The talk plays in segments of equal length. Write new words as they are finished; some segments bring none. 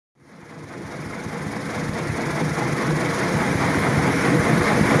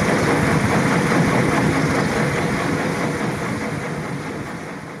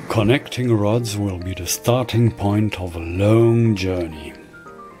Connecting rods will be the starting point of a long journey.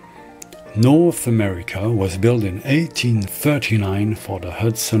 North America was built in 1839 for the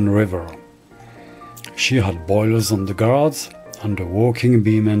Hudson River. She had boilers on the guards and a walking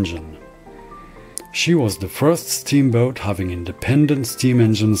beam engine. She was the first steamboat having independent steam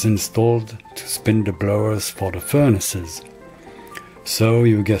engines installed to spin the blowers for the furnaces. So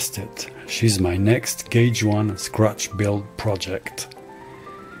you guessed it, she's my next Gauge 1 scratch build project.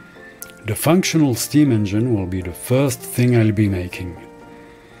 The functional steam engine will be the first thing I'll be making.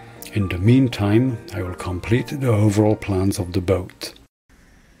 In the meantime, I will complete the overall plans of the boat.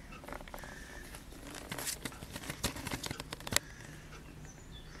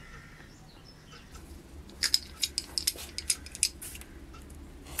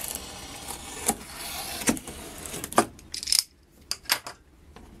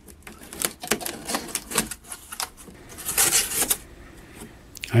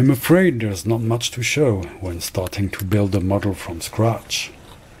 I'm afraid there's not much to show when starting to build a model from scratch.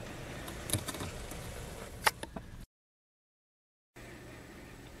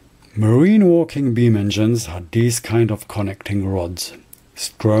 Marine walking beam engines had these kind of connecting rods,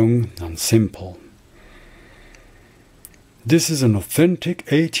 strong and simple. This is an authentic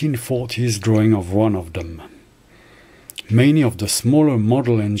 1840s drawing of one of them. Many of the smaller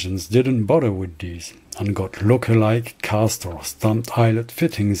model engines didn't bother with these and got look-alike cast or stamped eyelet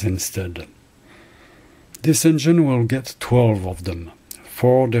fittings instead. This engine will get 12 of them,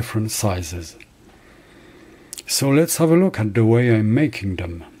 4 different sizes. So let's have a look at the way I'm making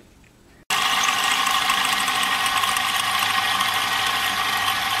them.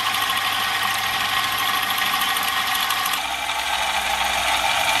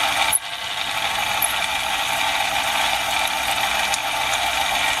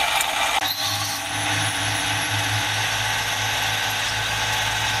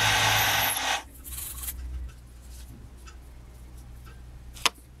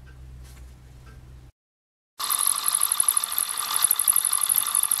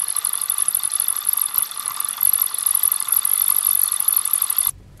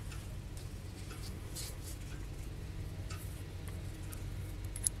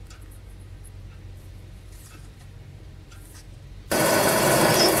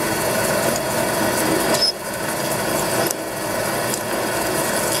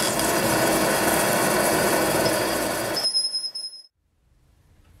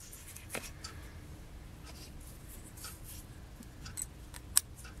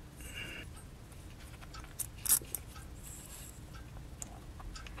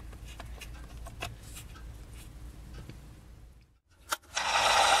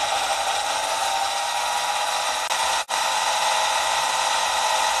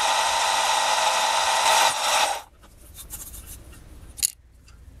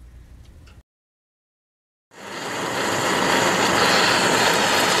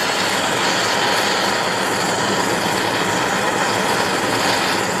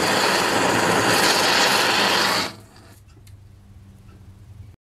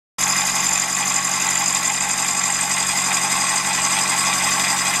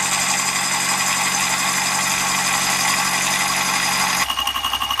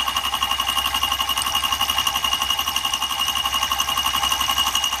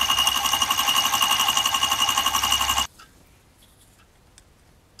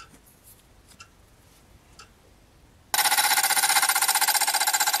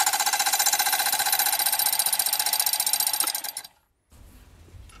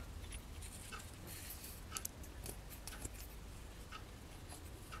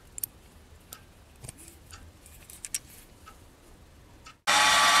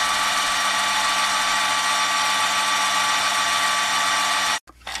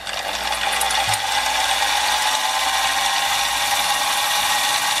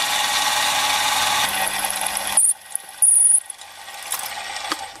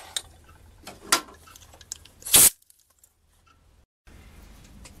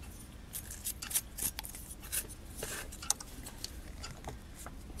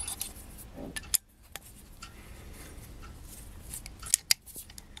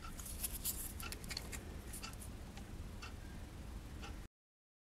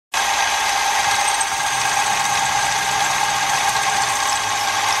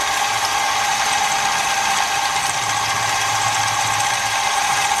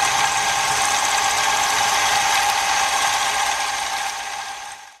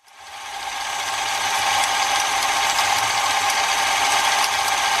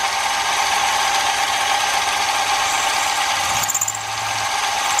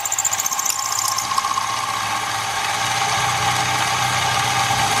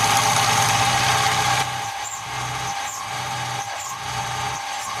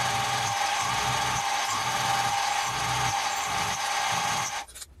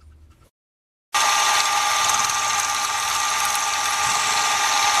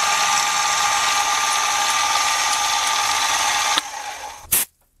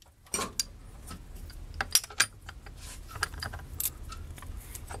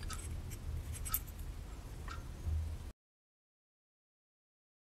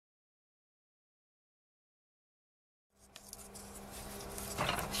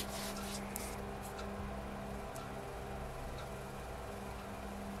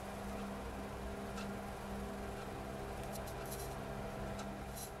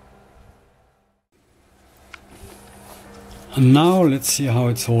 And now let's see how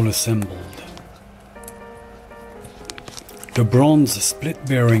it's all assembled. The bronze split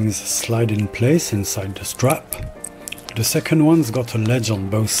bearings slide in place inside the strap. The second one's got a ledge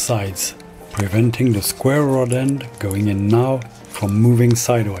on both sides, preventing the square rod end going in now from moving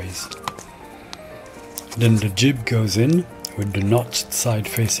sideways. Then the jib goes in, with the notched side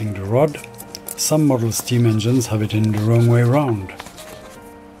facing the rod. Some model steam engines have it in the wrong way round.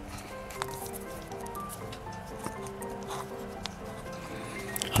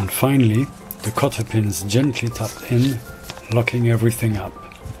 And finally, the cotter pins gently tapped in, locking everything up.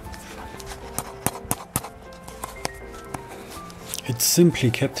 It's simply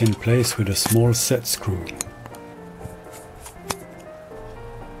kept in place with a small set screw.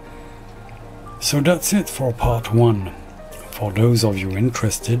 So that's it for part 1. For those of you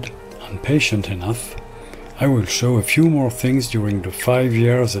interested and patient enough, I will show a few more things during the 5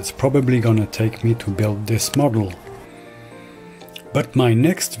 years it's probably gonna take me to build this model. But my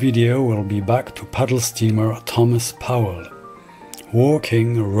next video will be back to paddle steamer Thomas Powell,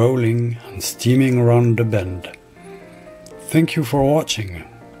 walking, rolling and steaming around the bend. Thank you for watching.